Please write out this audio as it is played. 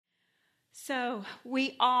So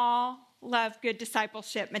we all love good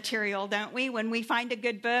discipleship material, don't we? When we find a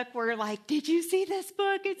good book, we're like, did you see this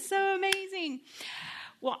book? It's so amazing.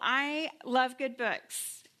 Well, I love good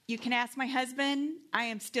books. You can ask my husband. I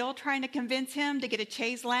am still trying to convince him to get a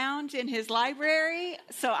chaise lounge in his library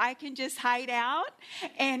so I can just hide out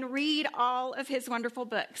and read all of his wonderful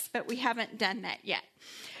books, but we haven't done that yet.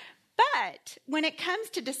 But when it comes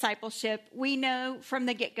to discipleship, we know from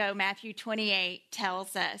the get-go, Matthew 28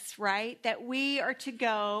 tells us, right, that we are to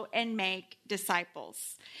go and make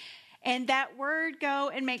disciples. And that word, go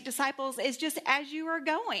and make disciples, is just as you are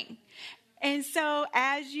going. And so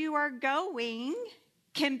as you are going,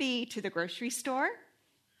 can be to the grocery store,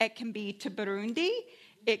 it can be to Burundi,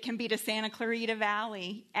 it can be to Santa Clarita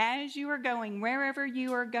Valley. As you are going, wherever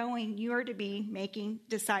you are going, you are to be making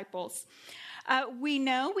disciples. We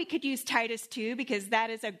know we could use Titus 2 because that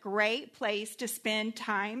is a great place to spend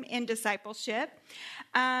time in discipleship.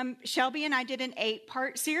 Shelby and I did an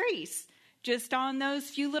 8-part series just on those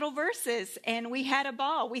few little verses, and we had a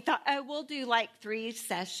ball. We thought, we'll do like 3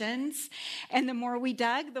 sessions, and the more we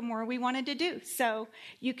dug, the more we wanted to do. So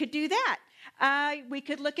you could do that. We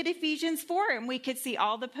could look at Ephesians 4, and we could see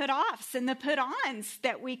all the put-offs and the put-ons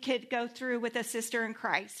that we could go through with a sister in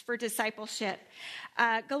Christ for discipleship.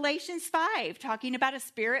 Galatians 5, talking about a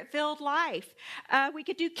spirit-filled life. We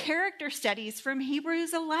could do character studies from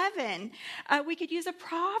Hebrews 11. We could use a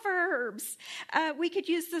Proverbs. We could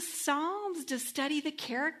use the Psalms to study the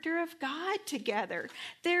character of God together.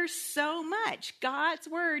 There's so much. God's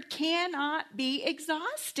word cannot be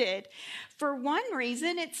exhausted. For one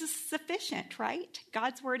reason, it's sufficient, right?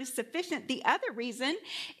 God's word is sufficient. The other reason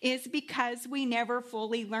is because we never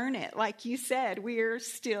fully learn it. Like you said, we're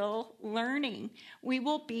still learning. We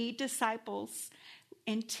will be disciples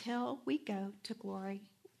until we go to glory.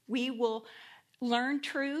 We will learn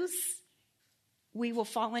truths. We will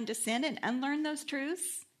fall into sin and unlearn those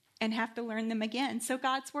truths and have to learn them again. So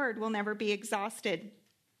God's word will never be exhausted.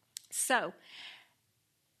 So,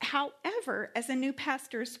 however, as a new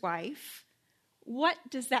pastor's wife, what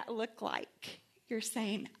does that look like? You're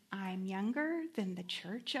saying, I'm younger than the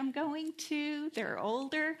church I'm going to. They're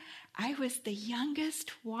older. I was the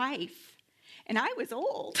youngest wife, and I was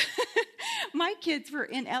old. My kids were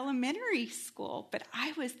in elementary school, but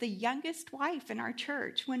I was the youngest wife in our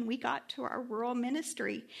church when we got to our rural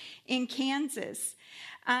ministry in Kansas.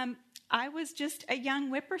 I was just a young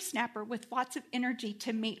whippersnapper with lots of energy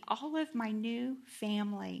to meet all of my new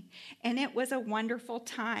family. And it was a wonderful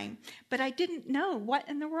time. But I didn't know what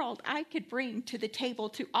in the world I could bring to the table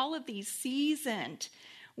to all of these seasoned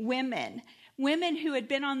women who had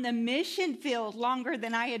been on the mission field longer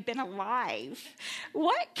than I had been alive.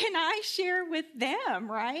 What can I share with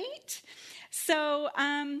them, right? So,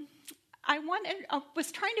 I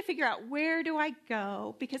was trying to figure out, where do I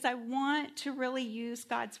go? Because I want to really use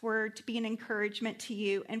God's word to be an encouragement to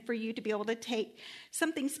you and for you to be able to take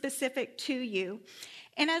something specific to you.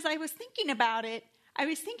 And as I was thinking about it, I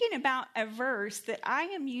was thinking about a verse that I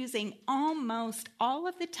am using almost all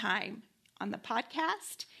of the time on the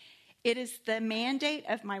podcast. It is the mandate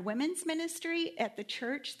of my women's ministry at the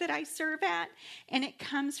church that I serve at, and it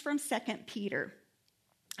comes from 2 Peter.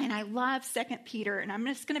 And I love 2 Peter, and I'm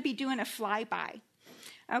just going to be doing a flyby,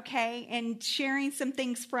 okay, and sharing some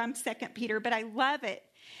things from 2 Peter. But I love it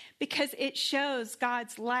because it shows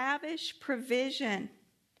God's lavish provision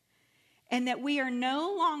and that we are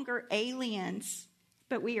no longer aliens,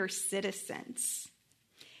 but we are citizens.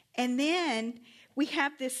 And then we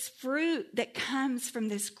have this fruit that comes from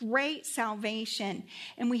this great salvation,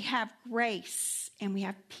 and we have grace and we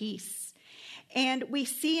have peace. And we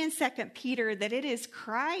see in 2 Peter that it is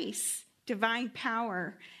Christ's divine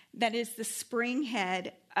power that is the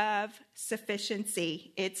springhead of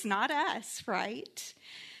sufficiency. It's not us, right?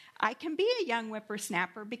 I can be a young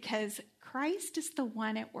whippersnapper because Christ is the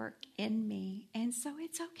one at work in me. And so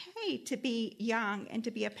it's okay to be young and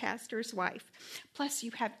to be a pastor's wife. Plus,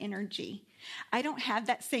 you have energy. I don't have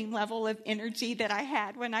that same level of energy that I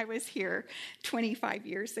had when I was here 25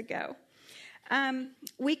 years ago.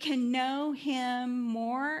 We can know him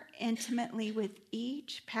more intimately with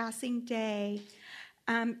each passing day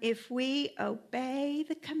if we obey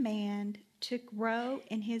the command to grow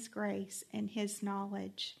in his grace and his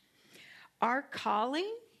knowledge. Our calling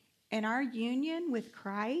and our union with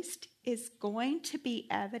Christ is going to be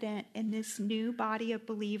evident in this new body of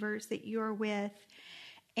believers that you're with.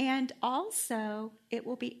 And also, it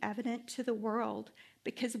will be evident to the world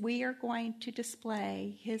because we are going to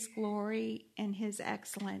display his glory and his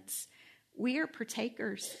excellence. We are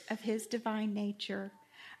partakers of his divine nature.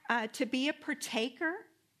 To be a partaker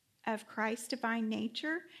of Christ's divine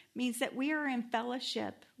nature means that we are in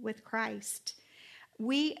fellowship with Christ.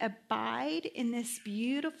 We abide in this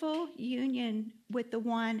beautiful union with the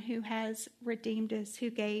one who has redeemed us, who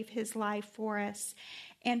gave his life for us.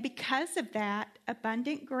 And because of that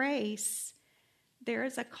abundant grace, there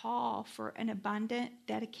is a call for an abundant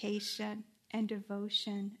dedication and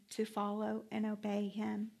devotion to follow and obey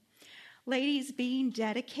him. Ladies, being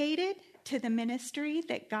dedicated to the ministry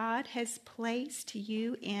that God has placed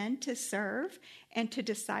you in to serve and to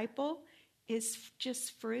disciple is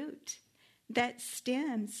just fruit that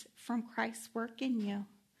stems from Christ's work in you.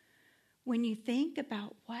 When you think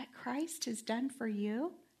about what Christ has done for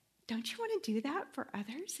you, don't you want to do that for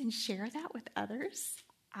others and share that with others?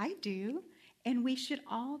 I do, and we should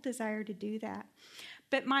all desire to do that.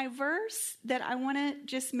 But my verse that I want to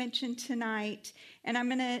just mention tonight, and I'm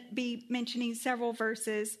going to be mentioning several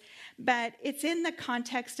verses, but it's in the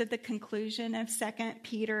context of the conclusion of 2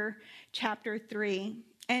 Peter chapter 3.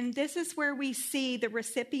 And this is where we see the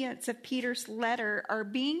recipients of Peter's letter are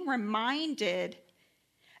being reminded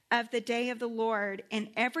of the day of the Lord, and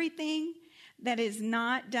everything that is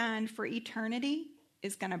not done for eternity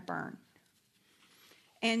is going to burn.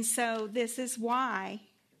 And so this is why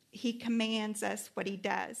he commands us what he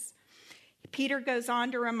does. Peter goes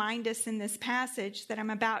on to remind us in this passage that I'm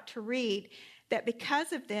about to read that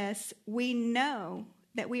because of this, we know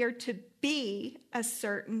that we are to be a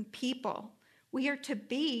certain people. We are to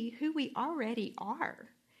be who we already are.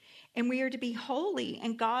 And we are to be holy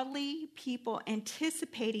and godly people,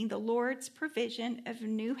 anticipating the Lord's provision of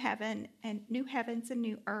new heavens and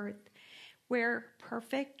new earth, where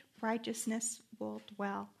perfect righteousness will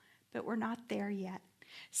dwell. But we're not there yet.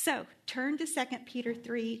 So turn to 2 Peter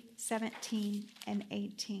 3:17 and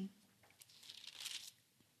 18.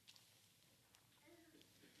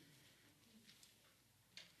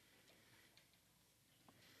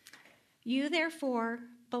 You therefore,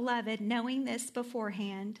 beloved, knowing this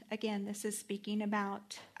beforehand, again, this is speaking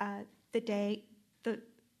about the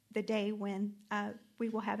day when we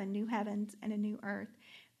will have a new heavens and a new earth.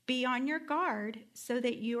 Be on your guard so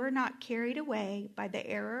that you are not carried away by the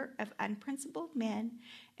error of unprincipled men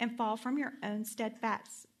and fall from your own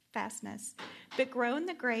steadfastness, but grow in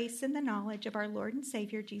the grace and the knowledge of our Lord and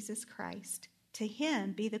Savior Jesus Christ. To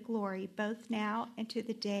him be the glory both now and to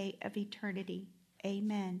the day of eternity.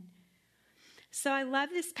 Amen. So I love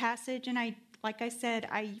this passage, and like I said,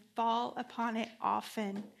 I fall upon it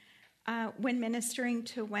often when ministering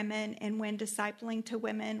to women and when discipling to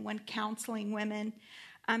women, when counseling women,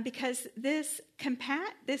 because this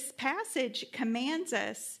passage commands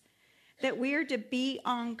us that we are to be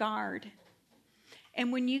on guard.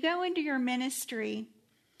 And when you go into your ministry,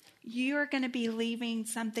 you are going to be leaving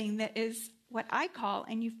something that is what I call,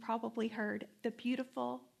 and you've probably heard, the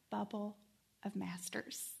beautiful bubble of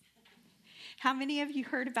masters. How many of you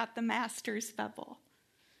heard about the master's bubble?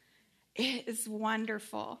 It is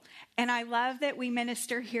wonderful. And I love that we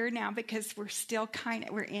minister here now because we're still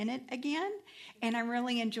we're in it again. And I'm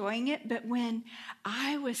really enjoying it. But when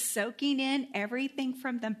I was soaking in everything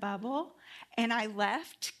from the bubble and I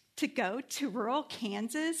left to go to rural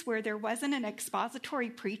Kansas where there wasn't an expository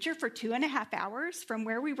preacher for 2.5 hours from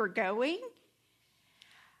where we were going,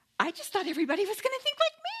 I just thought everybody was going to think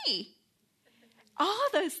like me. All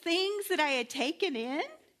those things that I had taken in,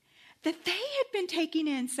 that they had been taking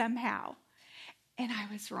in somehow. And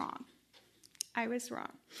I was wrong.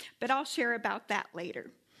 But I'll share about that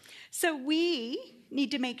later. So we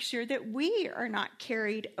need to make sure that we are not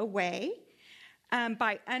carried away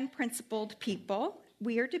by unprincipled people.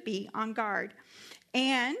 We are to be on guard.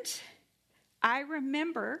 And I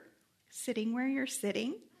remember sitting where you're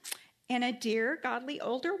sitting, and a dear, godly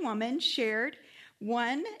older woman shared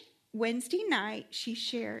one Wednesday night, she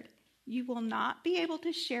shared, you will not be able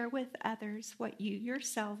to share with others what you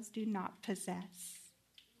yourselves do not possess.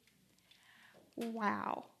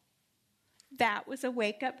 Wow. That was a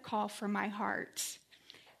wake-up call for my heart.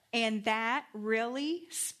 And that really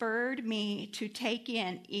spurred me to take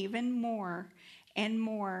in even more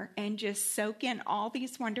and just soak in all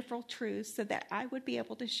these wonderful truths so that I would be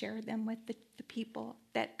able to share them with the people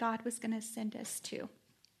that God was going to send us to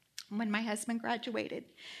when my husband graduated.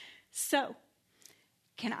 So,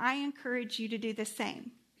 can I encourage you to do the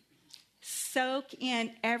same? Soak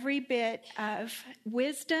in every bit of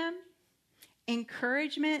wisdom,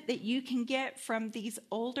 encouragement that you can get from these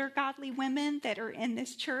older godly women that are in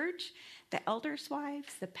this church, the elders'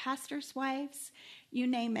 wives, the pastors' wives, you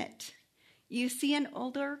name it. You see an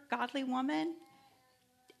older godly woman,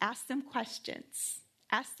 ask them questions.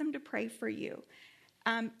 Ask them to pray for you.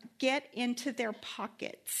 Get into their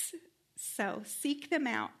pockets. So seek them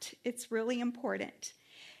out. It's really important.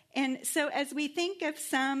 And so as we think of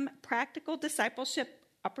some practical discipleship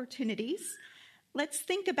opportunities, let's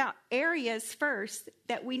think about areas first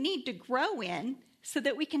that we need to grow in so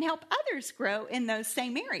that we can help others grow in those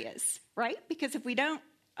same areas, right? Because if we don't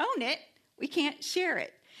own it, we can't share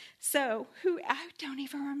it. So I don't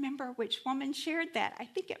even remember which woman shared that. I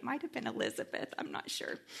think it might have been Elizabeth. I'm not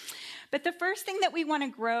sure. But the first thing that we want to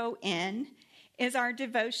grow in is our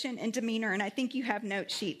devotion and demeanor. And I think you have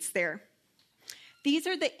note sheets there. These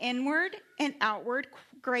are the inward and outward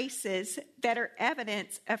graces that are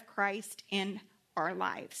evidence of Christ in our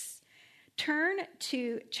lives. Turn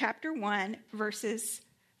to chapter 1, verses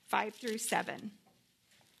 5 through 7.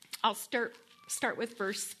 I'll start with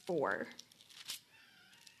verse 4.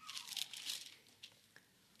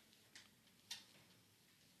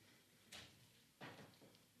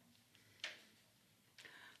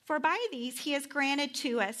 For by these he has granted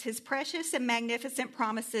to us his precious and magnificent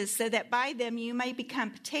promises, so that by them you may become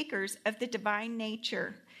partakers of the divine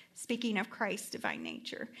nature. Speaking of Christ's divine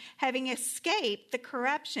nature, having escaped the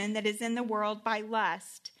corruption that is in the world by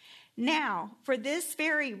lust. Now, for this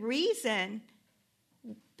very reason,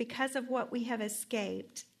 because of what we have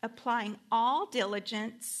escaped, applying all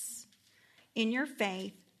diligence in your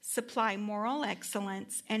faith, supply moral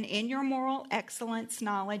excellence, and in your moral excellence,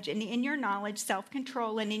 knowledge, and in your knowledge,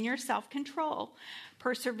 self-control, and in your self-control,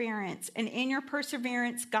 perseverance, and in your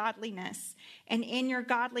perseverance, godliness, and in your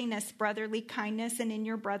godliness, brotherly kindness, and in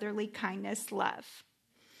your brotherly kindness, love.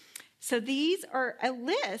 So these are a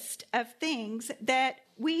list of things that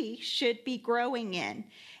we should be growing in,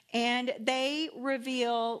 and they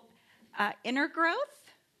reveal inner growth.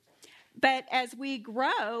 But as we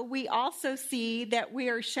grow, we also see that we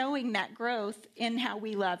are showing that growth in how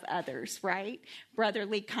we love others, right?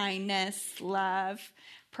 Brotherly kindness, love,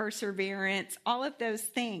 perseverance, all of those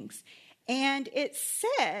things. And it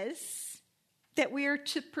says that we are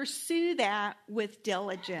to pursue that with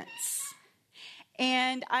diligence.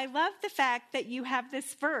 And I love the fact that you have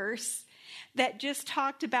this verse that just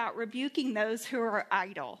talked about rebuking those who are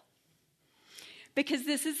idle. Because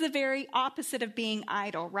this is the very opposite of being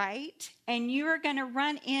idle, right? And you are going to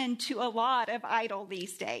run into a lot of idle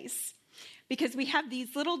these days. Because we have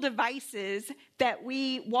these little devices that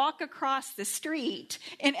we walk across the street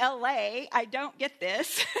in LA, I don't get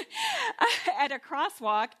this, at a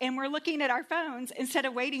crosswalk, and we're looking at our phones instead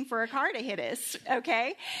of waiting for a car to hit us,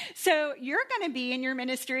 okay? So you're going to be in your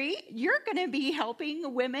ministry, you're going to be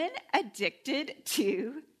helping women addicted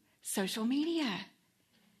to social media.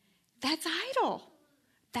 That's idle.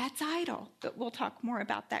 That's idle. But we'll talk more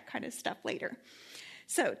about that kind of stuff later.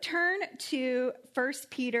 So turn to 1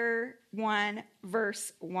 Peter 1,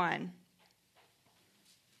 verse 1.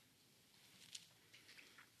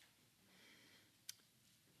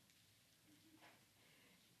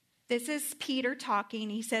 This is Peter talking.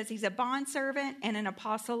 He says he's a bondservant and an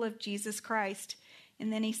apostle of Jesus Christ.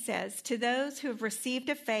 And then he says, to those who have received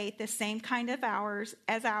a faith the same kind of ours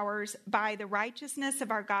by the righteousness of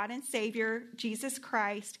our God and Savior, Jesus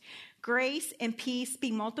Christ, grace and peace be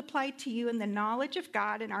multiplied to you in the knowledge of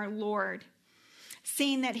God and our Lord,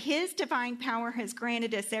 seeing that his divine power has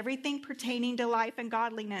granted us everything pertaining to life and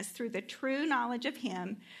godliness through the true knowledge of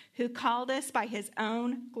him who called us by his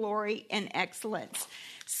own glory and excellence.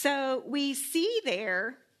 So we see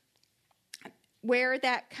there where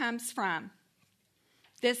that comes from.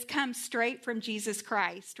 This comes straight from Jesus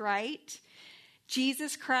Christ, right?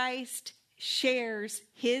 Jesus Christ shares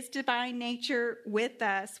his divine nature with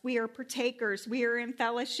us. We are partakers. We are in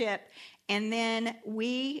fellowship. And then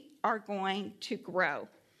we are going to grow.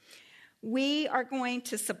 We are going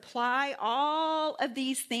to supply all of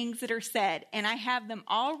these things that are said. And I have them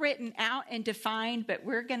all written out and defined, but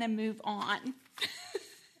we're going to move on.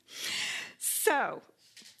 So,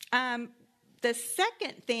 the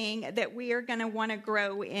second thing that we are going to want to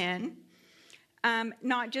grow in,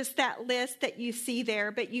 not just that list that you see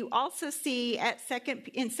there, but you also see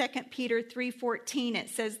in 2 Peter 3:14,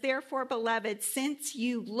 it says, therefore, beloved, since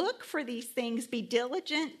you look for these things, be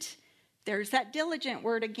diligent. There's that diligent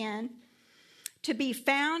word again. To be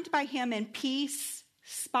found by him in peace,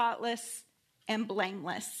 spotless, and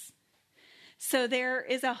blameless. So there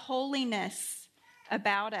is a holiness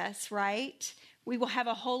about us, right? We will have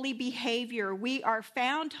a holy behavior. We are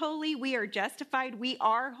found holy. We are justified. We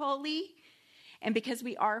are holy. And because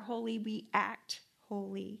we are holy, we act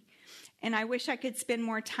holy. And I wish I could spend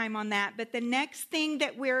more time on that. But the next thing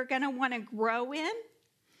that we're going to want to grow in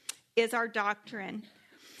is our doctrine.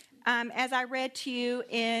 As I read to you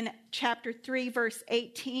in chapter 3, verse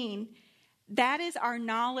 18, that is our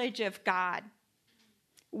knowledge of God.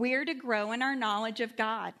 We're to grow in our knowledge of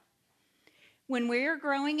God. When we are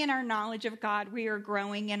growing in our knowledge of God, we are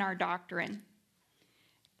growing in our doctrine.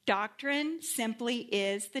 Doctrine simply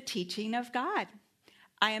is the teaching of God.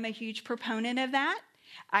 I am a huge proponent of that.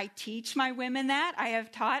 I teach my women that. I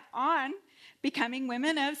have taught on becoming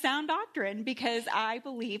women of sound doctrine because I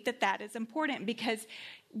believe that that is important, because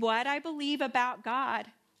what I believe about God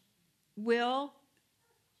will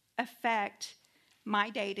affect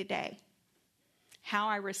my day-to-day. How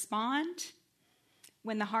I respond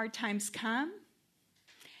when the hard times come.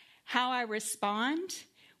 How I respond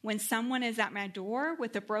when someone is at my door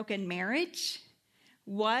with a broken marriage.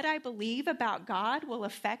 What I believe about God will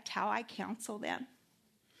affect how I counsel them.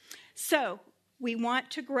 So, we want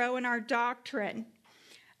to grow in our doctrine.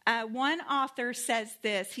 One author says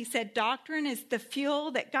this. He said, doctrine is the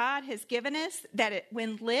fuel that God has given us, that it,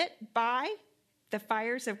 when lit by the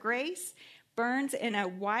fires of grace, burns in a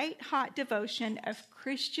white-hot devotion of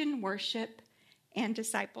Christian worship and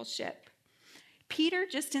discipleship. Peter,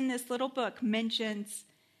 just in this little book, mentions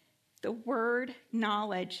the word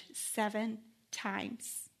knowledge 7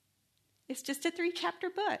 times. It's just a 3-chapter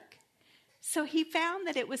book. So he found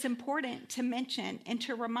that it was important to mention and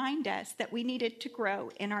to remind us that we needed to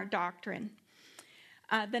grow in our doctrine.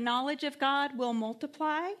 The knowledge of God will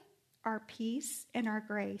multiply our peace and our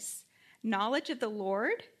grace. Knowledge of the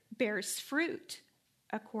Lord bears fruit,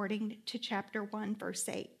 according to chapter 1, verse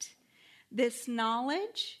 8. This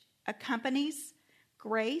knowledge accompanies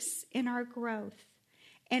grace in our growth.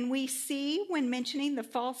 And we see when mentioning the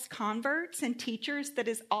false converts and teachers that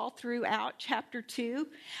is all throughout chapter 2.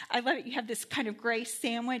 I love it. You have this kind of grace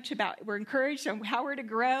sandwich about we're encouraged on how we're to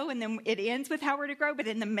grow, and then it ends with how we're to grow. But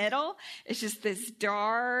in the middle, it's just this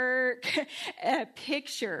dark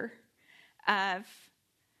picture of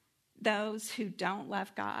those who don't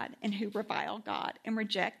love God and who revile God and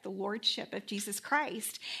reject the lordship of Jesus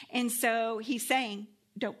Christ. And so he's saying,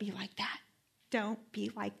 don't be like that. Don't be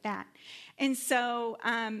like that. And so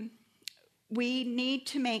we need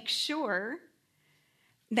to make sure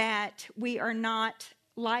that we are not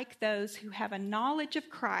like those who have a knowledge of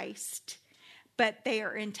Christ, but they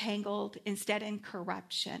are entangled instead in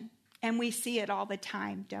corruption. And we see it all the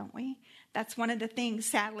time, don't we? That's one of the things,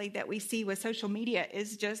 sadly, that we see with social media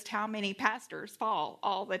is just how many pastors fall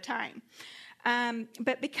all the time.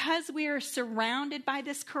 But because we are surrounded by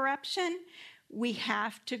this corruption, we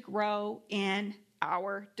have to grow in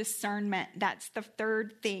our discernment. That's the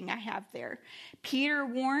third thing I have there. Peter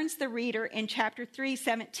warns the reader in chapter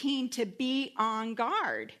 3:17 to be on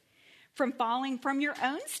guard from falling from your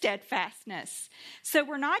own steadfastness. So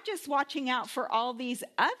we're not just watching out for all these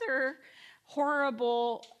other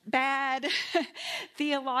horrible, bad,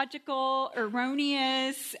 theological,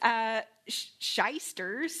 erroneous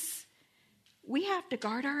shysters. We have to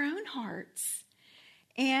guard our own hearts.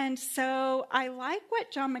 And so I like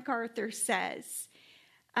what John MacArthur says.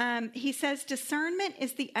 He says, discernment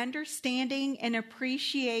is the understanding and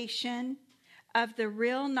appreciation of the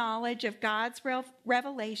real knowledge of God's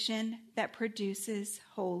revelation that produces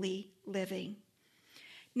holy living.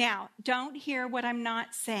 Now, don't hear what I'm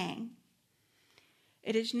not saying.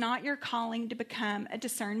 It is not your calling to become a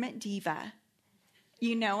discernment diva.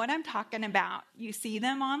 You know what I'm talking about. You see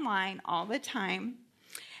them online all the time.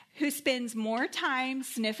 Who spends more time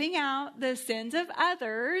sniffing out the sins of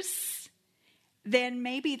others than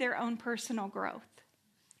maybe their own personal growth.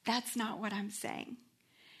 That's not what I'm saying.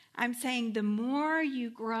 I'm saying the more you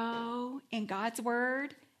grow in God's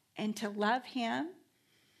word and to love him,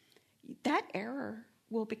 that error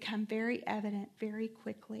will become very evident very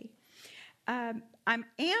quickly. I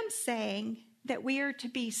am saying that we are to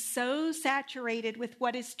be so saturated with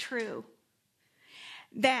what is true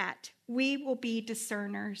that we will be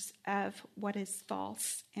discerners of what is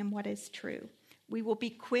false and what is true. We will be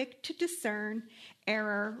quick to discern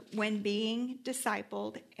error when being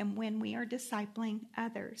discipled and when we are discipling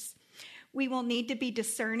others. We will need to be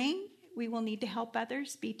discerning. We will need to help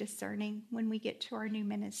others be discerning when we get to our new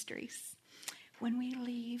ministries. When we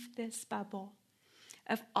leave this bubble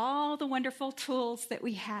of all the wonderful tools that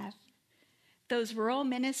we have, those rural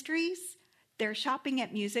ministries, they're shopping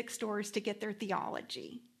at music stores to get their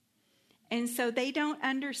theology. And so they don't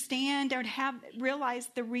understand or realize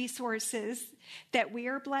the resources that we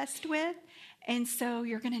are blessed with. And so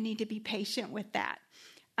you're going to need to be patient with that.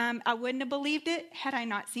 I wouldn't have believed it had I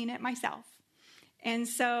not seen it myself. And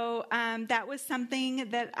so that was something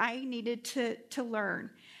that I needed to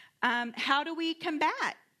learn. How do we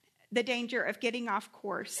combat the danger of getting off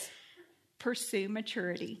course? Pursue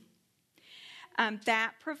maturity.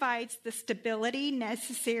 That provides the stability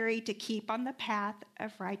necessary to keep on the path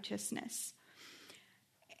of righteousness.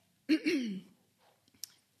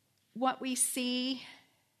 What we see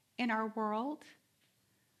in our world,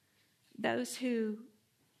 those who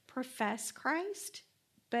profess Christ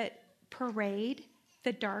but parade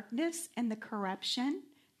the darkness and the corruption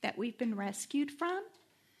that we've been rescued from,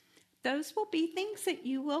 those will be things that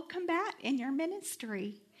you will combat in your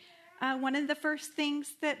ministry. One of the first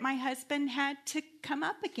things that my husband had to come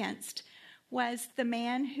up against was the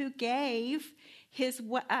man who gave his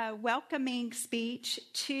welcoming speech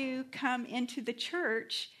to come into the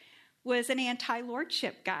church was an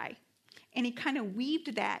anti-lordship guy. And he kind of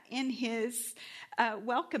weaved that in his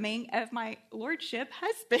welcoming of my lordship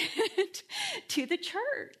husband to the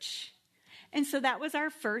church. And so that was our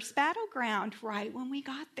first battleground right when we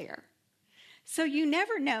got there. So you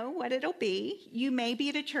never know what it'll be. You may be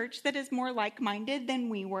at a church that is more like-minded than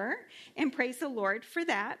we were, and praise the Lord for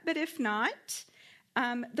that. But if not,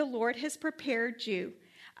 the Lord has prepared you.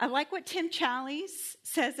 I like what Tim Challies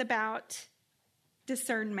says about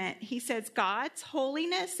discernment. He says, God's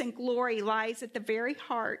holiness and glory lies at the very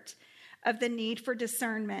heart of the need for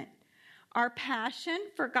discernment. Our passion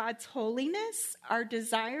for God's holiness, our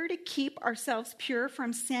desire to keep ourselves pure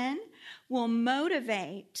from sin, will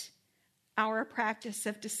motivate our practice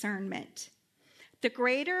of discernment. The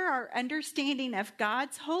greater our understanding of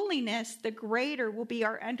God's holiness, the greater will be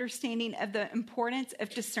our understanding of the importance of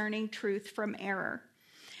discerning truth from error.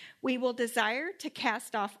 We will desire to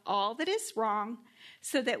cast off all that is wrong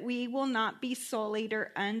so that we will not be sullied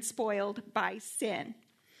or unspoiled by sin.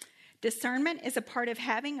 Discernment is a part of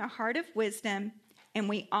having a heart of wisdom, and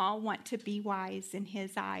we all want to be wise in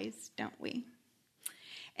His eyes, don't we?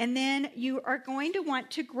 And then you are going to want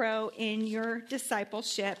to grow in your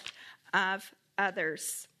discipleship of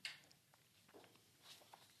others.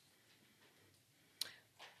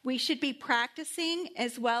 We should be practicing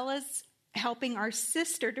as well as helping our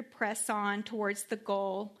sister to press on towards the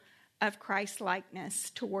goal of Christ-likeness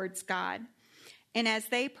towards God. And as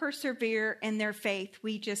they persevere in their faith,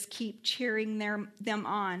 we just keep cheering them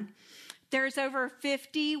on. There's over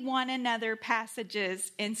 50 one another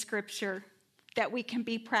passages in Scripture that we can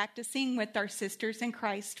be practicing with our sisters in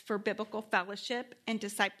Christ for biblical fellowship and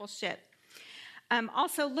discipleship.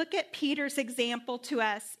 Also, look at Peter's example to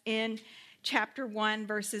us in chapter 1,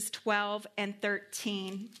 verses 12 and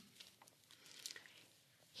 13.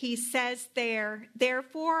 He says there,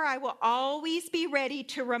 therefore I will always be ready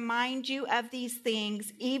to remind you of these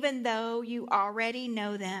things, even though you already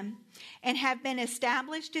know them and have been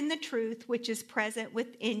established in the truth which is present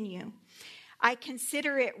within you. I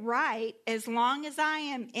consider it right, as long as I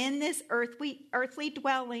am in this earthly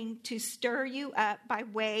dwelling, to stir you up by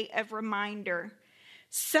way of reminder.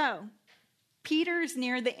 So, Peter's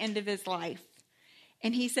near the end of his life,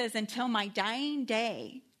 and he says, until my dying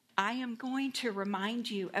day, I am going to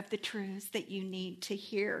remind you of the truths that you need to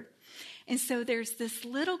hear. And so there's this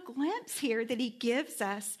little glimpse here that he gives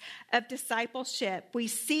us of discipleship. We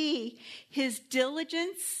see his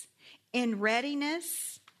diligence in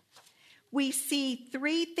readiness. We see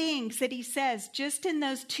three things that he says just in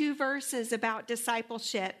those two verses about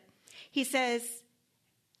discipleship. He says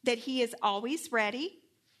that he is always ready,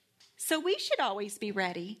 so we should always be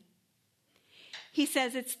ready. He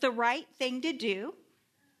says it's the right thing to do,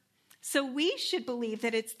 so we should believe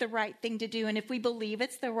that it's the right thing to do. And if we believe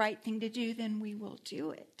it's the right thing to do, then we will do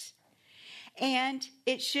it. And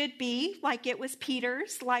it should be, like it was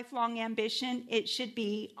Peter's lifelong ambition, it should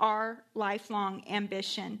be our lifelong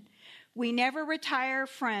ambition. We never retire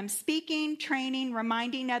from speaking, training,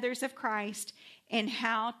 reminding others of Christ and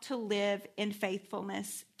how to live in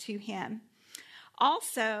faithfulness to Him.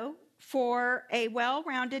 Also, for a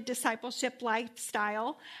well-rounded discipleship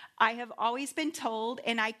lifestyle, I have always been told,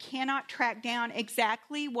 and I cannot track down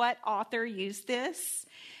exactly what author used this.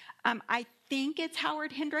 I think it's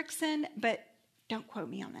Howard Hendrickson, but don't quote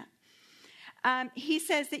me on that. He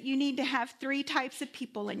says that you need to have three types of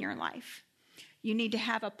people in your life. You need to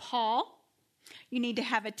have a Paul, you need to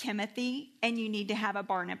have a Timothy, and you need to have a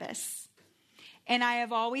Barnabas. And I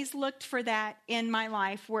have always looked for that in my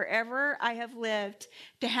life, wherever I have lived,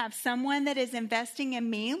 to have someone that is investing in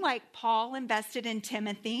me like Paul invested in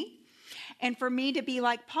Timothy, and for me to be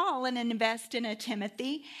like Paul and invest in a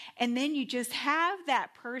Timothy. And then you just have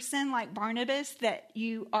that person like Barnabas that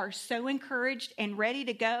you are so encouraged and ready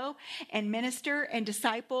to go and minister and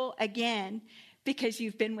disciple again because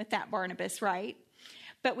you've been with that Barnabas, right?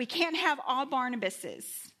 But we can't have all Barnabases,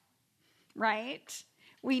 right?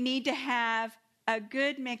 We need to have a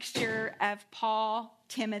good mixture of Paul,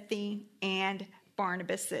 Timothy, and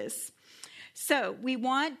Barnabases. So we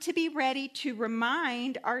want to be ready to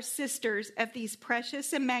remind our sisters of these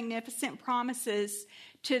precious and magnificent promises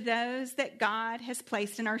to those that God has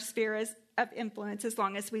placed in our spheres of influence as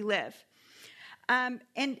long as we live.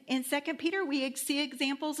 And in 2 Peter, we see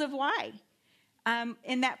examples of why.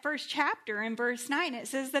 In that first chapter, in verse 9, it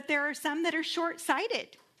says that there are some that are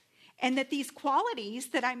short-sighted, and that these qualities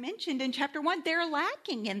that I mentioned in chapter 1, they're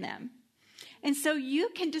lacking in them. And so you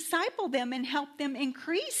can disciple them and help them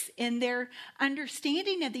increase in their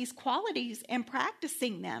understanding of these qualities and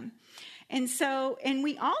practicing them. And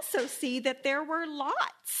we also see that there were Lot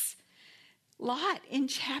in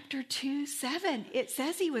chapter 2:7. It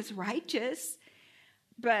says he was righteous,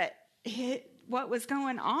 but what was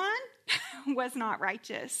going on was not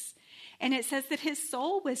righteous. And it says that his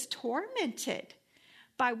soul was tormented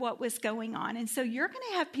by what was going on. And so you're going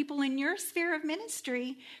to have people in your sphere of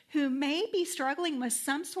ministry who may be struggling with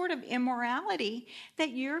some sort of immorality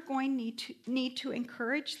that you're going to need to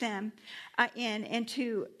encourage them in, and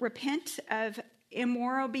to repent of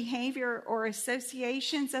immoral behavior or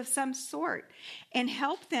associations of some sort, and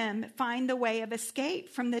help them find the way of escape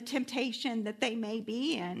from the temptation that they may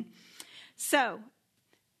be in. So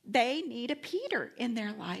they need a Peter in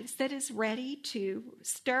their lives that is ready to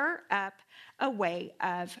stir up a way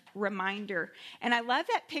of reminder. And I love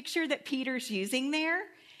that picture that Peter's using there,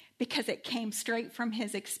 because it came straight from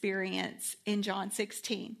his experience in John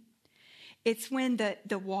 16. It's when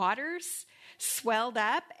the waters swelled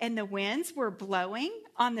up and the winds were blowing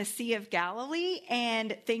on the Sea of Galilee,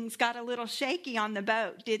 and things got a little shaky on the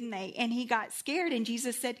boat, didn't they? And he got scared, and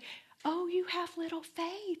Jesus said, "Oh, you have little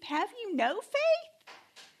faith. Have you no faith?"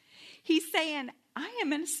 He's saying, I am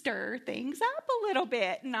going to stir things up a little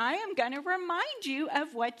bit, and I am going to remind you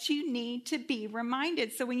of what you need to be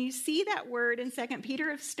reminded. So when you see that word in 2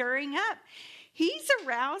 Peter of stirring up, he's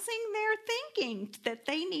arousing their thinking, that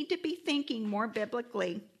they need to be thinking more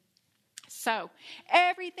biblically. So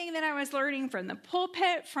everything that I was learning from the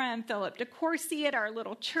pulpit, from Philip DeCourcy at our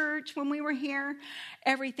little church when we were here,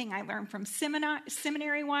 everything I learned from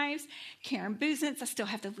seminary wives, Karen Buzance, I still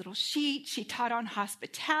have the little sheet. She taught on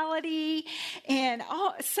hospitality and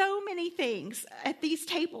so many things at these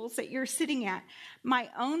tables that you're sitting at. My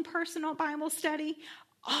own personal Bible study,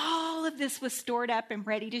 all of this was stored up and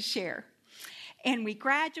ready to share. And we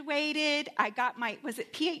graduated. I got my, was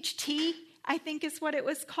it PhD? I think is what it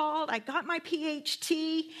was called. I got my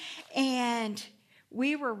PhD, and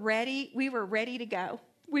we were ready to go.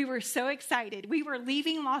 We were so excited. We were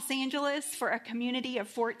leaving Los Angeles for a community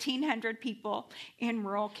of 1,400 people in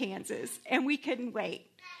rural Kansas, and we couldn't wait.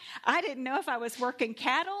 I didn't know if I was working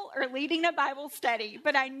cattle or leading a Bible study,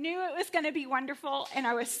 but I knew it was going to be wonderful, and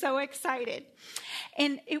I was so excited.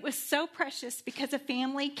 And it was so precious because a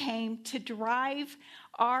family came to drive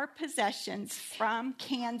our possessions from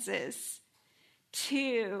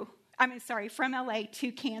from LA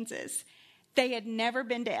to Kansas. They had never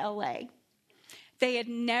been to LA. They had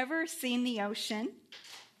never seen the ocean,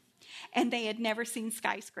 and they had never seen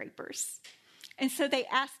skyscrapers. And so they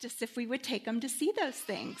asked us if we would take them to see those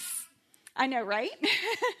things. I know, right?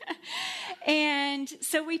 And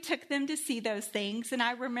so we took them to see those things. And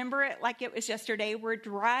I remember it like it was yesterday. We're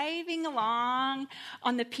driving along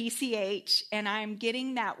on the PCH, and I'm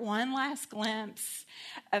getting that one last glimpse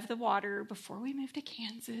of the water before we moved to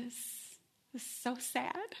Kansas. It was so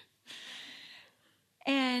sad.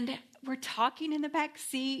 And we're talking in the back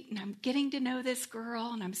seat, and I'm getting to know this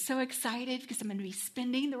girl, and I'm so excited because I'm going to be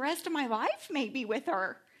spending the rest of my life maybe with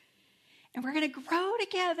her. And we're going to grow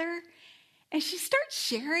together. And she starts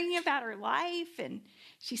sharing about her life, and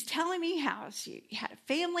she's telling me how she had a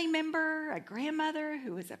family member, a grandmother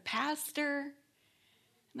who was a pastor.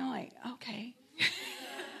 And I'm like, okay.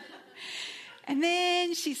 And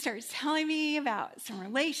then she starts telling me about some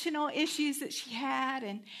relational issues that she had,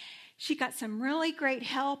 and she got some really great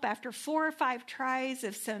help after 4 or 5 tries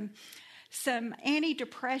of some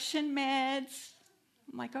antidepressant meds.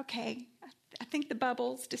 I'm like, okay, I think the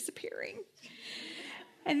bubble's disappearing.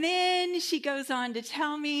 And then she goes on to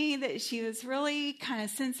tell me that she was really kind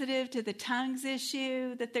of sensitive to the tongues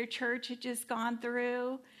issue that their church had just gone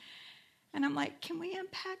through. And I'm like, can we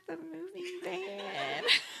unpack the moving van?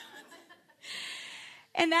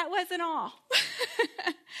 And that wasn't all.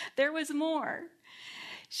 There was more.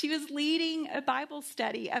 She was leading a Bible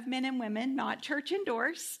study of men and women, not church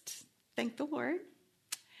endorsed, thank the Lord,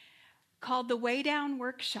 called the Way Down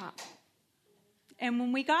Workshop. And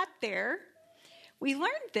when we got there, we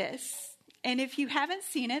learned this. And if you haven't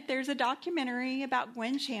seen it, there's a documentary about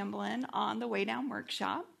Gwen Shamblin on the Way Down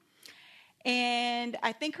Workshop. And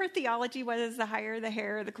I think her theology was the higher the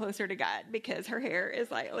hair, the closer to God, because her hair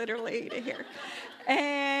is like literally to here.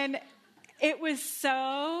 And it was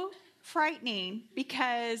so frightening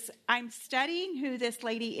because I'm studying who this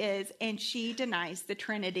lady is, and she denies the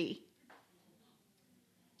Trinity.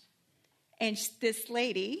 And this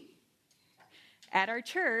lady, at our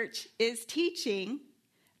church is teaching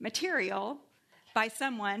material by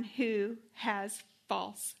someone who has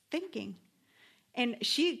false thinking. And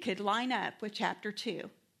she could line up with chapter 2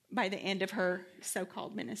 by the end of her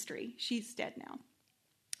so-called ministry. She's dead now.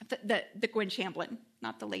 The Gwen Shamblin,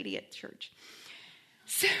 not the lady at church.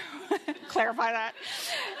 So, clarify that.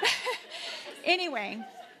 Anyway,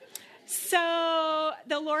 so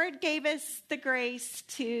the Lord gave us the grace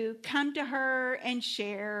to come to her and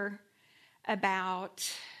share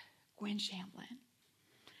about Gwen Shamblin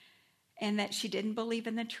and that she didn't believe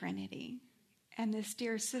in the Trinity. And this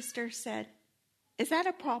dear sister said, "Is that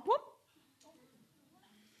a problem?"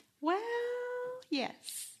 Well,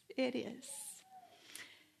 yes, it is.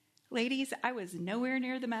 Ladies, I was nowhere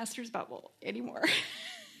near the master's bubble anymore.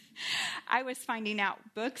 I was finding out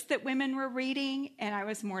books that women were reading, and I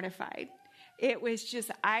was mortified. It was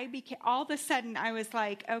just, all of a sudden, I was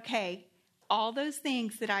like, okay, all those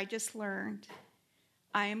things that I just learned,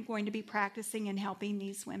 I am going to be practicing and helping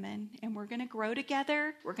these women, and we're going to grow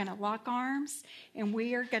together. We're going to lock arms, and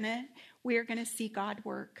we are going to see God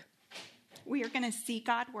work. We are going to see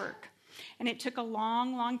God work. And it took a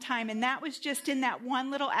long, long time. And that was just in that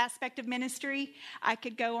one little aspect of ministry. I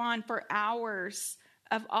could go on for hours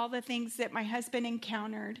of all the things that my husband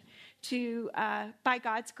encountered to, by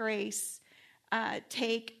God's grace,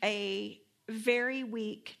 take a very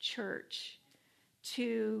weak church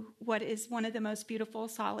to what is one of the most beautiful,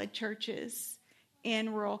 solid churches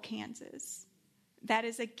in rural Kansas. That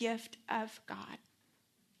is a gift of God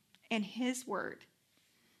and His word.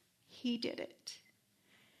 He did it.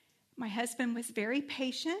 My husband was very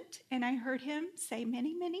patient, and I heard him say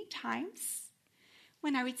many, many times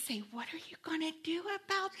when I would say, "What are you going to do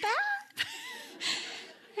about that?"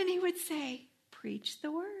 And he would say, "Preach the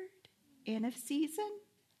word, in of season,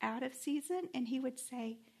 out of season." And he would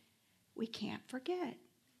say, "We can't forget,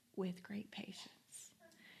 with great patience."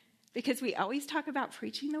 Because we always talk about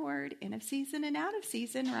preaching the word in of season and out of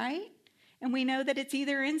season, right? And we know that it's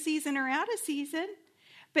either in season or out of season.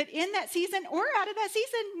 But in that season or out of that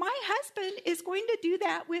season, my husband is going to do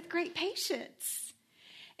that with great patience.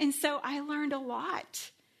 And so I learned a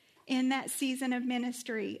lot in that season of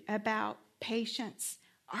ministry about patience.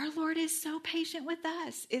 Our Lord is so patient with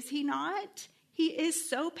us, is He not? He is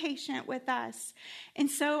so patient with us. And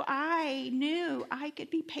so I knew I could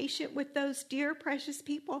be patient with those dear, precious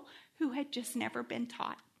people who had just never been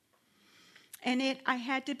taught. And I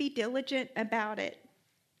had to be diligent about it.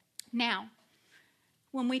 Now,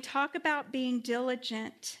 when we talk about being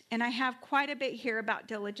diligent, and I have quite a bit here about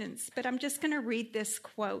diligence, but I'm just going to read this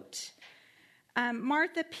quote.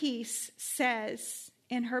 Martha Peace says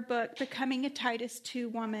in her book, Becoming a Titus 2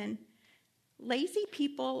 Woman, "Lazy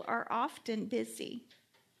people are often busy,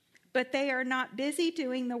 but they are not busy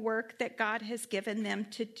doing the work that God has given them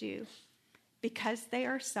to do because they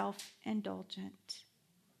are self-indulgent."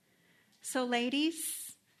 So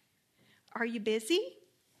ladies, are you busy?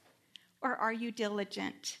 Or are you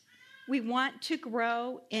diligent? We want to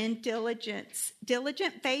grow in diligence.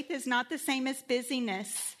 Diligent faith is not the same as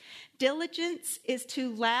busyness. Diligence is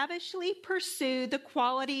to lavishly pursue the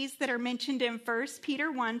qualities that are mentioned in 1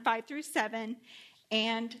 Peter 1, 5 through 7,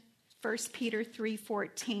 and 1 Peter 3,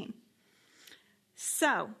 14.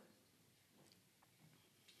 So,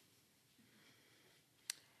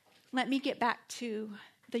 let me get back to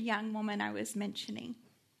the young woman I was mentioning.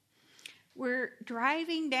 We're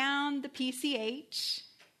driving down the PCH,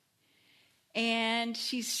 and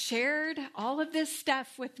she's shared all of this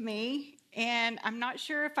stuff with me, and I'm not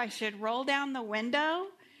sure if I should roll down the window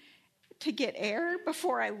to get air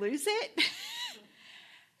before I lose it,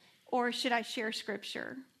 or should I share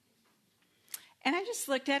scripture? And I just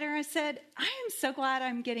looked at her and I said, "I am so glad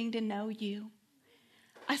I'm getting to know you."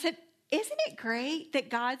 I said, "Isn't it great that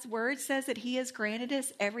God's word says that He has granted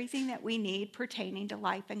us everything that we need pertaining to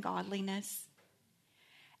life and godliness?"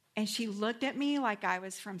 And she looked at me like I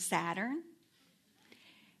was from Saturn.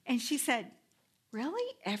 And she said,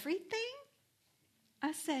 "Really? Everything?"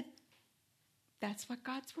 I said, "That's what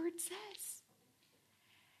God's word says."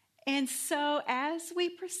 And so as we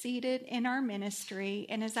proceeded in our ministry,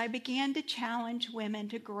 and as I began to challenge women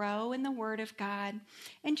to grow in the Word of God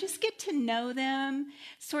and just get to know them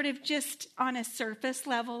sort of just on a surface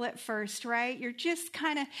level at first, right? You're just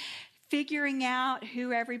kind of figuring out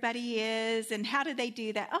who everybody is and how do they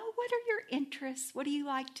do that. Oh, what are your interests? What do you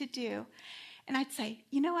like to do? And I'd say,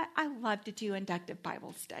 "You know what? I love to do inductive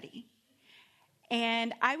Bible study."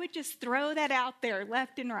 And I would just throw that out there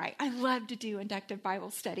left and right. I love to do inductive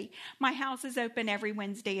Bible study. My house is open every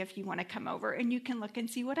Wednesday if you want to come over, and you can look and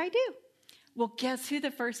see what I do. Well, guess who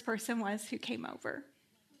the first person was who came over?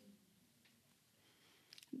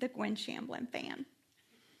 the Gwen Shamblin fan.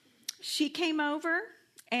 She came over,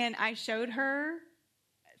 and I showed her,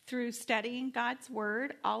 through studying God's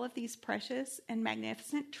Word, all of these precious and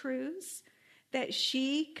magnificent truths that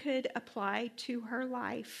she could apply to her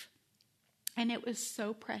life. And it was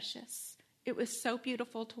so precious. It was so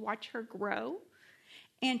beautiful to watch her grow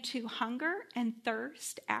and to hunger and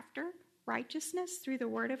thirst after righteousness through the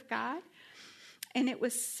Word of God. And it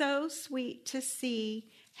was so sweet to see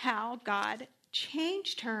how God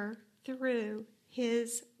changed her through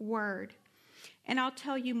His Word. And I'll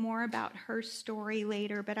tell you more about her story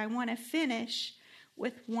later, but I want to finish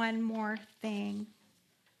with one more thing.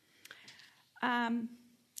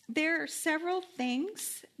 There are several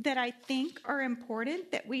things that I think are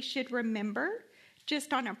important that we should remember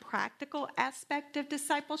just on a practical aspect of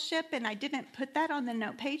discipleship. And I didn't put that on the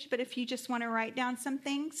note page, but if you just want to write down some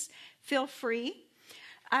things, feel free.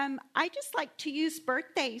 I just like to use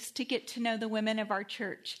birthdays to get to know the women of our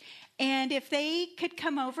church. And if they could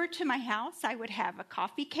come over to my house, I would have a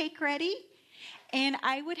coffee cake ready. And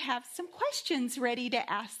I would have some questions ready to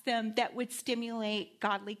ask them that would stimulate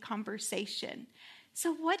godly conversation.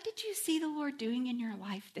 So what did you see the Lord doing in your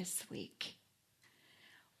life this week?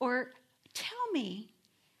 Or tell me,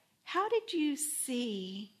 how did you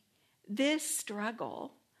see this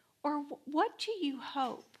struggle? Or what do you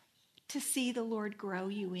hope to see the Lord grow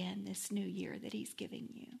you in this new year that He's giving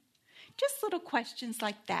you? Just little questions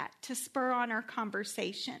like that to spur on our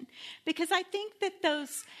conversation. Because I think that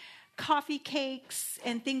those coffee cakes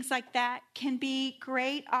and things like that can be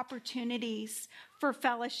great opportunities for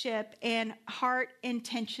fellowship and heart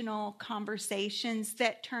intentional conversations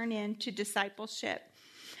that turn into discipleship.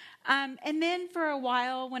 And then for a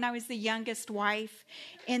while, when I was the youngest wife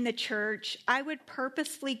in the church, I would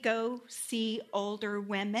purposefully go see older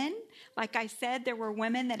women. Like I said, there were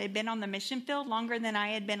women that had been on the mission field longer than I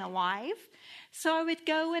had been alive. So I would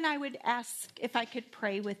go and I would ask if I could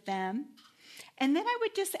pray with them. And then I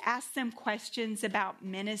would just ask them questions about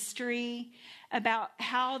ministry, about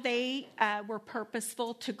how they were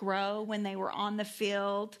purposeful to grow when they were on the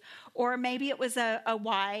field. Or maybe it was a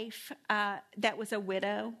wife that was a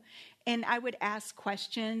widow. And I would ask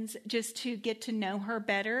questions just to get to know her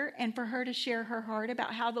better and for her to share her heart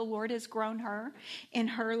about how the Lord has grown her in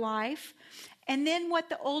her life. And then what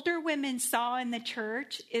the older women saw in the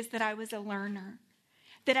church is that I was a learner.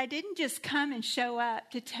 That I didn't just come and show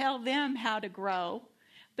up to tell them how to grow,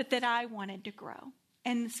 but that I wanted to grow.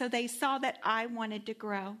 And so they saw that I wanted to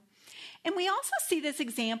grow. And we also see this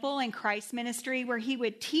example in Christ's ministry where He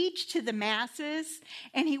would teach to the masses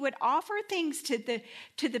and He would offer things to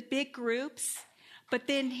the big groups, but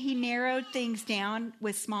then He narrowed things down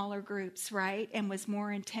with smaller groups, right? And was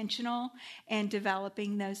more intentional in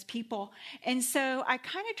developing those people. And so I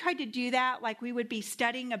kind of tried to do that, like we would be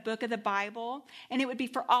studying a book of the Bible, and it would be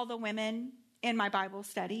for all the women in my Bible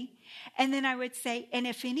study. And then I would say, and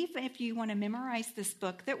if you want to memorize this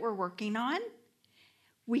book that we're working on,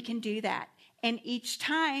 we can do that. And each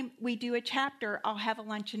time we do a chapter, I'll have a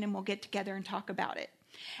luncheon and we'll get together and talk about it.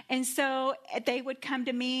 And so they would come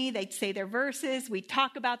to me, they'd say their verses, we'd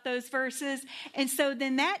talk about those verses. And so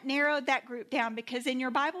then that narrowed that group down, because in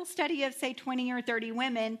your Bible study of, say, 20 or 30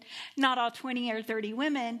 women, not all 20 or 30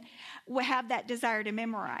 women will have that desire to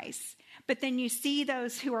memorize. But then you see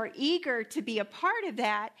those who are eager to be a part of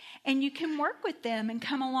that, and you can work with them and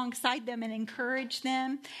come alongside them and encourage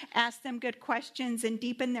them, ask them good questions, and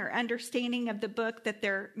deepen their understanding of the book that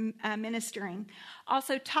they're ministering.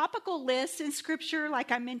 Also, topical lists in Scripture,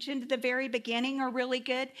 like I mentioned at the very beginning, are really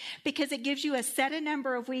good because it gives you a set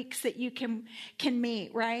number of weeks that you can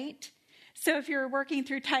meet, right? So if you're working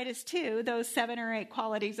through Titus 2, those 7 or 8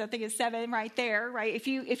 qualities, I think it's 7 right there, right? If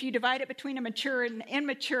you divide it between a mature and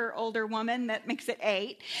immature older woman, that makes it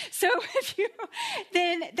 8. So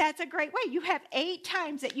then that's a great way. You have 8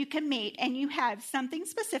 times that you can meet, and you have something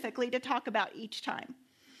specifically to talk about each time.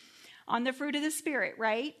 On the fruit of the Spirit,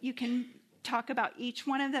 right? You can talk about each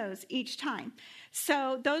one of those each time.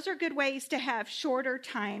 So those are good ways to have shorter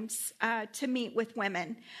times to meet with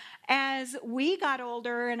women. As we got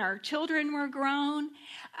older and our children were grown,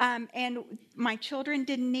 and my children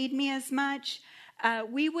didn't need me as much,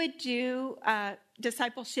 we would do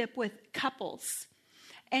discipleship with couples.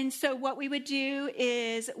 And so what we would do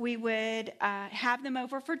is we would have them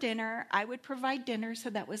over for dinner. I would provide dinner, so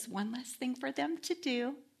that was one less thing for them to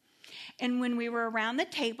do. And when we were around the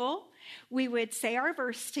table, we would say our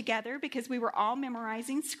verse together, because we were all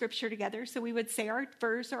memorizing Scripture together. So we would say our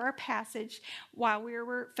verse or our passage while we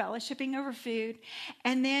were fellowshipping over food.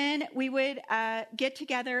 And then we would get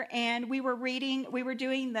together, and we were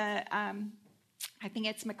doing the I think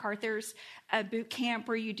it's MacArthur's boot camp,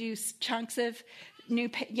 where you do chunks of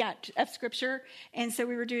of scripture. And so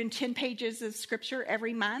we were doing 10 pages of scripture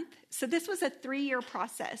every month. So this was a 3-year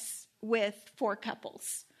process with 4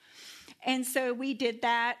 couples. And so we did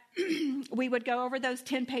that. We would go over those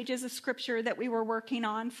 10 pages of scripture that we were working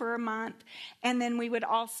on for a month. And then we would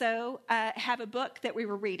also have a book that we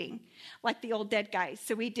were reading, like the old dead guys.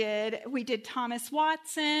 So we did Thomas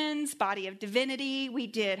Watson's Body of Divinity. We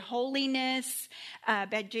did Holiness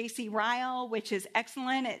by J.C. Ryle, which is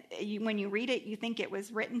excellent. When you read it, you think it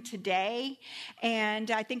was written today.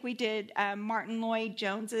 And I think we did Martin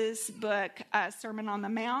Lloyd-Jones's book, Sermon on the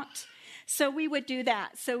Mount. So we would do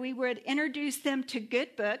that. So we would introduce them to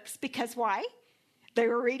good books because why? They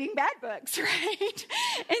were reading bad books, right?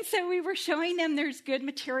 And so we were showing them there's good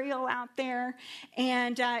material out there.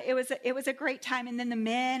 And it was a great time. And then the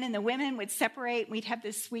men and the women would separate. And we'd have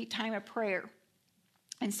this sweet time of prayer.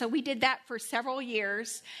 And so we did that for several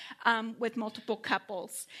years with multiple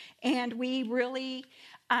couples. And we really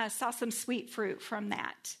saw some sweet fruit from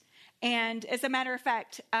that. And as a matter of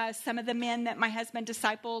fact, some of the men that my husband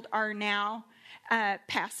discipled are now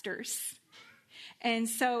pastors. And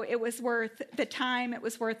so it was worth the time. It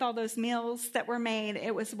was worth all those meals that were made.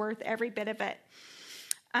 It was worth every bit of it.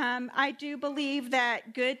 I do believe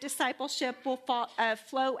that good discipleship will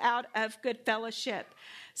flow out of good fellowship.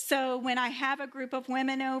 So when I have a group of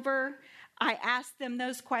women over, I ask them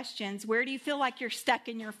those questions. Where do you feel like you're stuck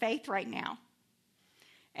in your faith right now?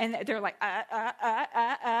 And they're like,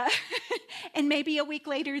 And maybe a week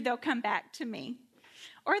later, they'll come back to me.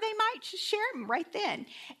 Or they might just share them right then.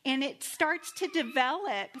 And it starts to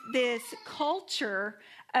develop this culture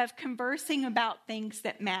of conversing about things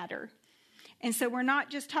that matter. And so we're not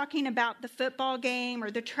just talking about the football game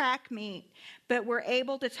or the track meet, but we're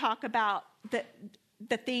able to talk about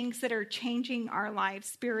the things that are changing our lives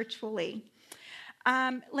spiritually.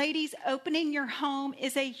 Ladies, opening your home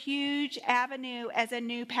is a huge avenue as a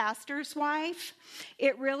new pastor's wife.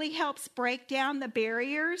 It really helps break down the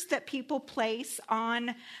barriers that people place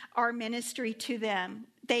on our ministry to them.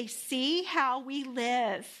 They see how we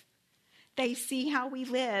live. They see how we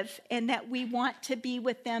live and that we want to be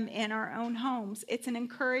with them in our own homes. It's an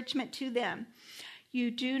encouragement to them.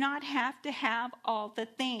 You do not have to have all the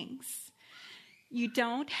things. You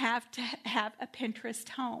don't have to have a Pinterest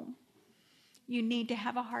home. You need to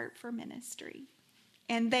have a heart for ministry.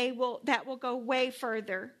 And that will go way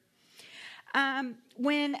further.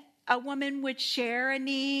 When a woman would share a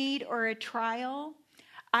need or a trial,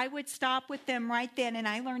 I would stop with them right then. And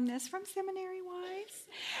I learned this from seminary wives.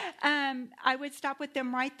 I would stop with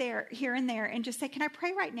them right there, here and there, and just say, can I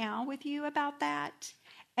pray right now with you about that?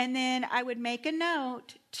 And then I would make a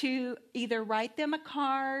note to either write them a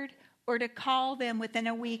card or to call them within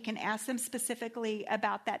a week and ask them specifically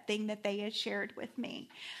about that thing that they had shared with me.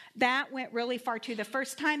 That went really far too. The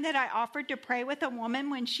first time that I offered to pray with a woman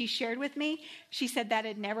when she shared with me, she said that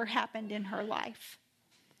had never happened in her life.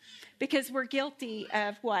 Because we're guilty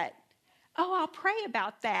of what? Oh, I'll pray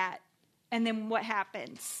about that. And then what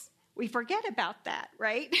happens? We forget about that,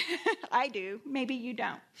 right? I do. Maybe you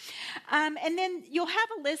don't. And then you'll have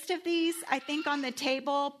a list of these, I think, on the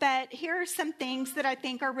table. But here are some things that I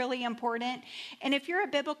think are really important. And if you're a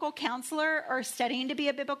biblical counselor or studying to be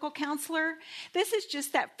a biblical counselor, this is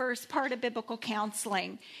just that first part of biblical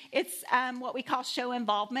counseling. It's what we call show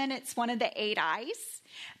involvement. It's one of the 8 I's.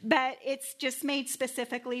 But it's just made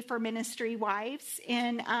specifically for ministry wives.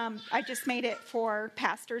 And I just made it for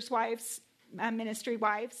pastors' wives, ministry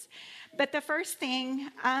wives. But the first thing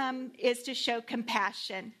is to show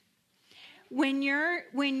compassion. When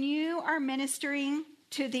you are ministering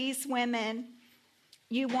to these women,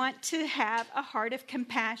 you want to have a heart of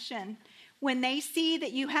compassion. When they see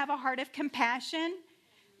that you have a heart of compassion,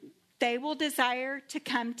 they will desire to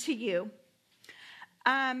come to you.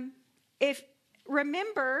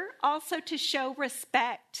 Remember also to show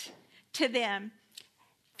respect to them.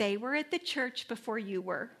 They were at the church before you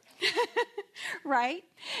were. Right?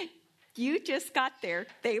 You just got there.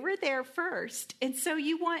 They were there first. And so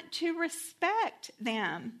you want to respect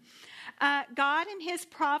them. God in his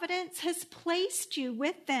providence has placed you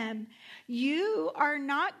with them. You are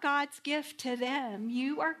not God's gift to them.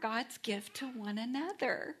 You are God's gift to one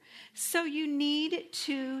another. So you need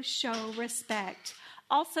to show respect.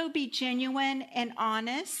 Also be genuine and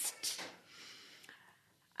honest.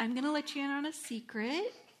 I'm going to let you in on a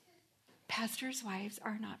secret. Pastors' wives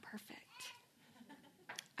are not perfect.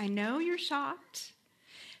 I know you're shocked.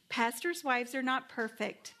 Pastors' wives are not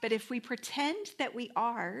perfect, but if we pretend that we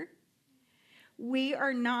are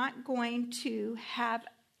not going to have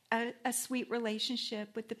a sweet relationship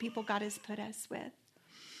with the people God has put us with.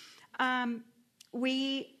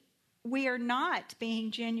 We are not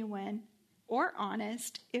being genuine or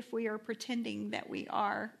honest if we are pretending that we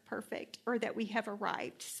are perfect or that we have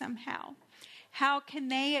arrived somehow? How can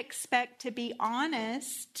they expect to be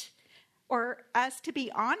honest or us to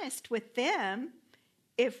be honest with them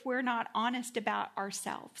if we're not honest about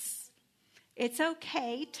ourselves? It's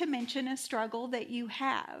okay to mention a struggle that you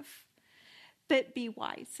have, but be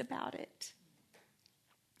wise about it.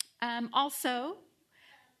 Also,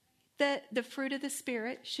 the fruit of the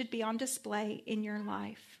Spirit should be on display in your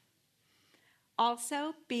life.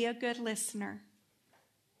 Also, be a good listener.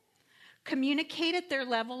 Communicate at their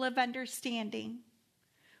level of understanding.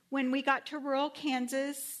 When we got to rural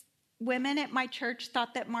Kansas, women at my church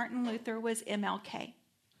thought that Martin Luther was MLK.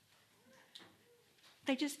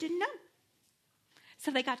 They just didn't know. So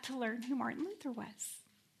they got to learn who Martin Luther was.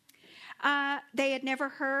 They had never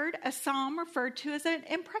heard a psalm referred to as an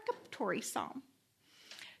imprecatory psalm.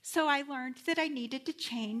 So I learned that I needed to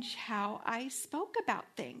change how I spoke about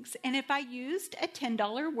things. And if I used a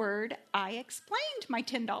 $10 word, I explained my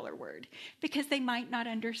 $10 word because they might not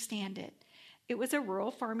understand it. It was a rural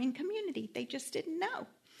farming community. They just didn't know.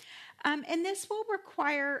 And this will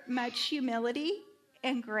require much humility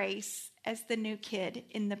and grace as the new kid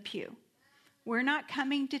in the pew. We're not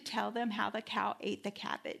coming to tell them how the cow ate the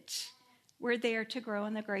cabbage. We're there to grow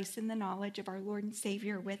in the grace and the knowledge of our Lord and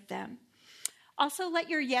Savior with them. Also, let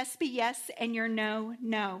your yes be yes and your no,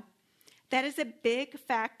 no. That is a big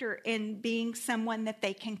factor in being someone that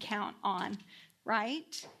they can count on,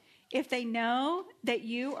 right? If they know that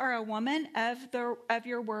you are a woman of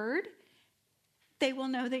your word, they will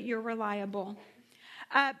know that you're reliable.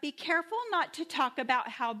 Be careful not to talk about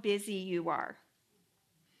how busy you are.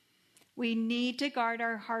 We need to guard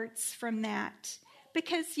our hearts from that.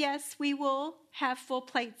 Because, yes, we will have full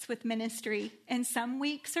plates with ministry, and some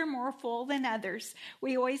weeks are more full than others.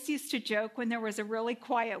 We always used to joke when there was a really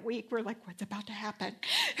quiet week, we're like, what's about to happen?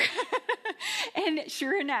 And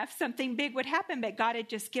sure enough, something big would happen, but God had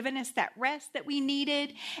just given us that rest that we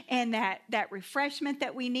needed and that refreshment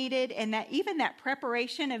that we needed, and that even that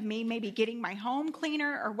preparation of me maybe getting my home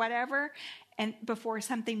cleaner or whatever, and before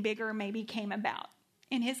something bigger maybe came about.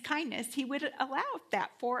 In his kindness, he would allow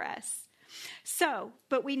that for us. So,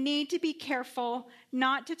 but we need to be careful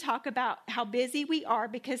not to talk about how busy we are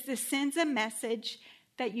because this sends a message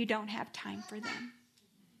that you don't have time for them.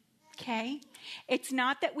 Okay? It's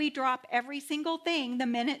not that we drop every single thing the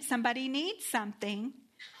minute somebody needs something,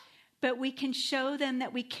 but we can show them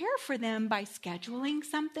that we care for them by scheduling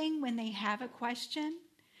something when they have a question.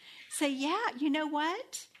 Say, yeah, you know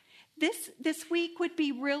what? This week would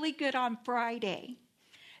be really good on Friday.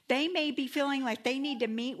 They may be feeling like they need to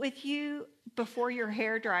meet with you before your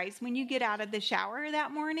hair dries when you get out of the shower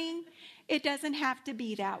that morning. It doesn't have to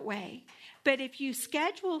be that way. But if you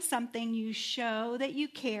schedule something, you show that you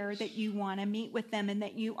care, that you want to meet with them, and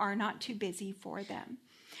that you are not too busy for them.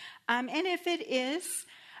 And if it is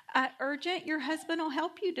urgent, your husband will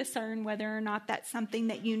help you discern whether or not that's something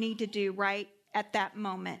that you need to do right at that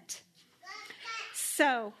moment.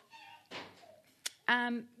 So,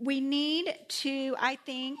 we need to, I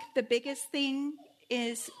think the biggest thing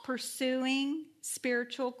is pursuing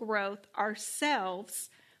spiritual growth ourselves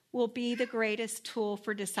will be the greatest tool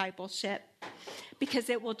for discipleship because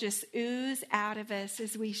it will just ooze out of us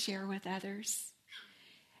as we share with others.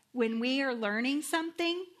 When we are learning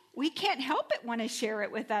something, we can't help but want to share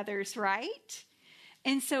it with others, right?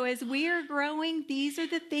 And so as we are growing, these are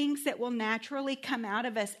the things that will naturally come out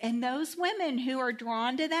of us. And those women who are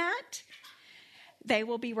drawn to that, they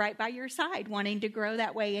will be right by your side wanting to grow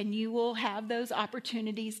that way, and you will have those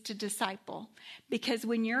opportunities to disciple. Because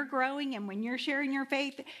when you're growing and when you're sharing your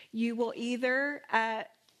faith, you will either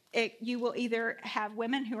have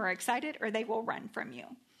women who are excited or they will run from you.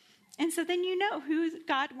 And so then you know who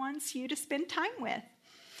God wants you to spend time with.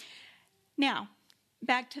 Now,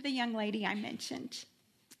 back to the young lady I mentioned,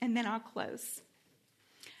 and then I'll close.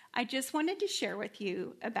 I just wanted to share with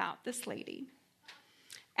you about this lady.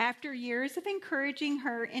 After years of encouraging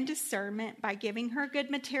her in discernment by giving her good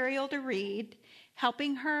material to read,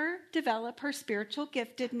 helping her develop her spiritual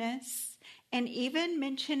giftedness, and even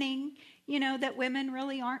mentioning, that women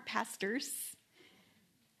really aren't pastors,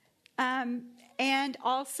 and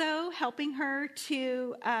also helping her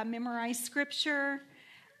to memorize scripture,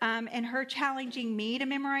 and her challenging me to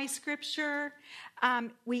memorize scripture.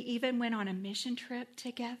 We even went on a mission trip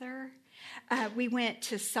together. We went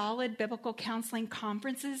to solid biblical counseling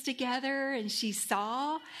conferences together, and she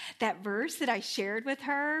saw that verse that I shared with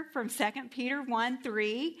her from 2 Peter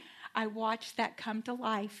 1:3. I watched that come to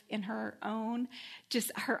life in her own,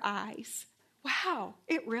 just her eyes. Wow,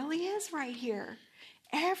 it really is right here.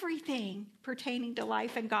 everything pertaining to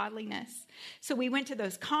life and godliness. So we went to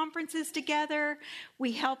those conferences together.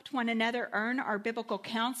 We helped one another earn our biblical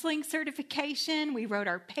counseling certification. We wrote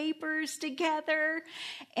our papers together.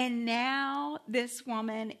 And now this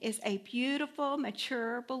woman is a beautiful,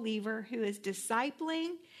 mature believer who is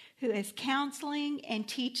discipling, who is counseling and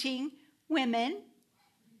teaching women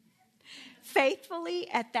faithfully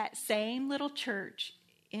at that same little church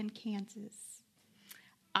in Kansas.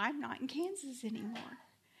 I'm not in Kansas anymore.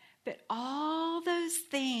 But all those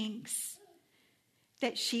things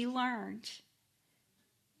that she learned,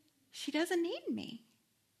 she doesn't need me.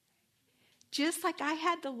 Just like I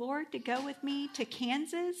had the Lord to go with me to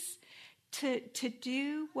Kansas to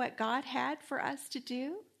do what God had for us to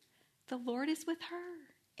do, the Lord is with her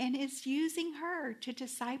and is using her to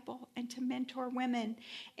disciple and to mentor women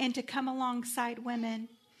and to come alongside women.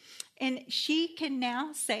 And she can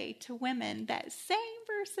now say to women that same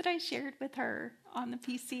verse that I shared with her on the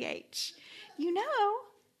PCH. You know,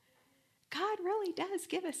 God really does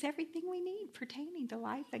give us everything we need pertaining to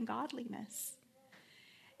life and godliness.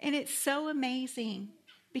 And it's so amazing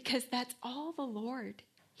because that's all the Lord.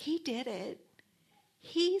 He did it.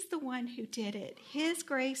 He's the one who did it. His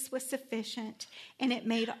grace was sufficient, and it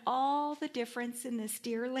made all the difference in this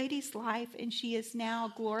dear lady's life, and she is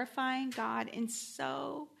now glorifying God in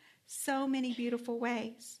so many beautiful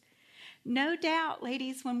ways. No doubt,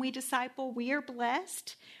 ladies, when we disciple, we are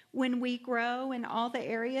blessed. When we grow in all the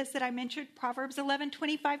areas that I mentioned, Proverbs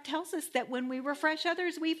 11:25 tells us that when we refresh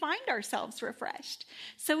others, we find ourselves refreshed.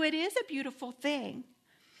 So it is a beautiful thing.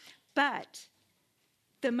 But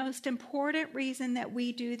the most important reason that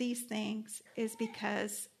we do these things is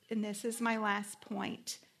because, and this is my last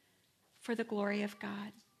point, for the glory of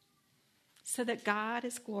God, so that God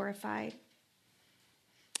is glorified.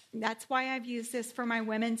 That's why I've used this for my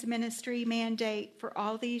women's ministry mandate for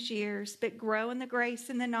all these years. But grow in the grace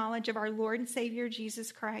and the knowledge of our Lord and Savior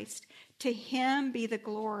Jesus Christ. To him be the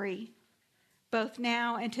glory, both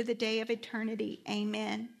now and to the day of eternity.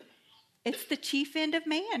 Amen. It's the chief end of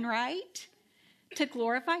man, right? To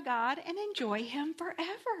glorify God and enjoy him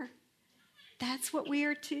forever. That's what we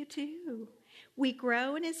are to do. We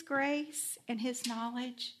grow in his grace and his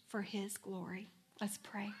knowledge for his glory. Let's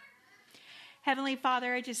pray. Heavenly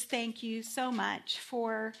Father, I just thank you so much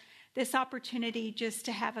for this opportunity just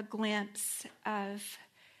to have a glimpse of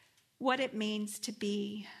what it means to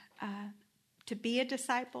be a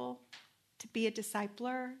disciple, to be a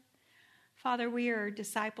discipler. Father, we are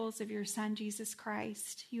disciples of your Son, Jesus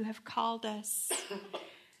Christ. You have called us.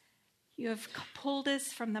 You have pulled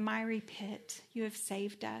us from the miry pit. You have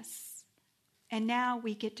saved us. And now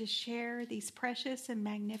we get to share these precious and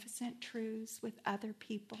magnificent truths with other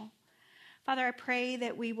people. Father, I pray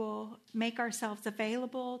that we will make ourselves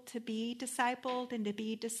available to be discipled and to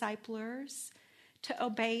be disciplers, to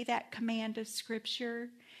obey that command of Scripture.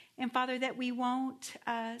 And Father, that we won't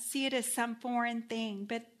see it as some foreign thing,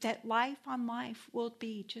 but that life on life will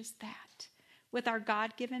be just that with our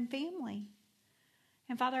God-given family.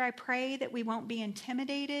 And Father, I pray that we won't be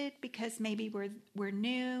intimidated because maybe we're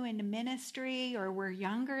new into ministry or we're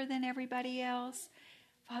younger than everybody else.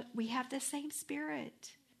 Father, we have the same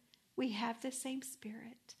Spirit. We have the same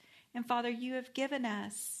Spirit. And Father, you have given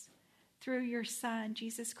us, through your Son,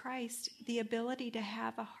 Jesus Christ, the ability to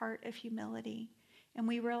have a heart of humility. And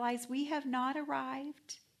we realize we have not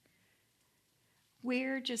arrived.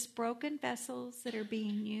 We're just broken vessels that are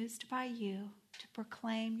being used by you to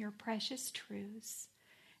proclaim your precious truths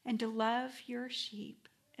and to love your sheep.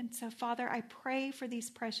 And so, Father, I pray for these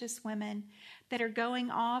precious women that are going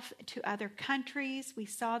off to other countries. We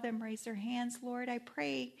saw them raise their hands, Lord. I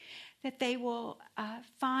pray that they will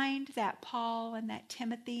find that Paul and that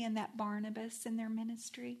Timothy and that Barnabas in their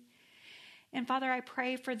ministry. And Father, I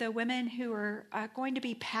pray for the women who are going to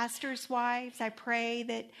be pastors' wives. I pray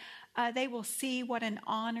that they will see what an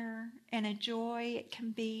honor and a joy it can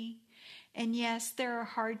be. And yes, there are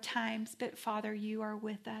hard times, but Father, you are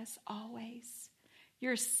with us always.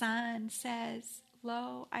 Your Son says,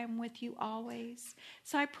 "Lo, I am with you always."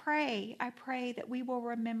 So I pray that we will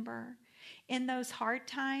remember in those hard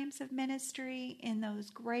times of ministry, in those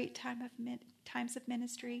great times of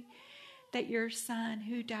ministry, that your Son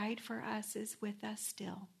who died for us is with us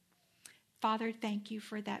still. Father, thank you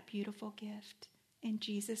for that beautiful gift. In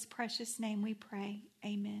Jesus' precious name we pray.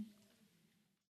 Amen.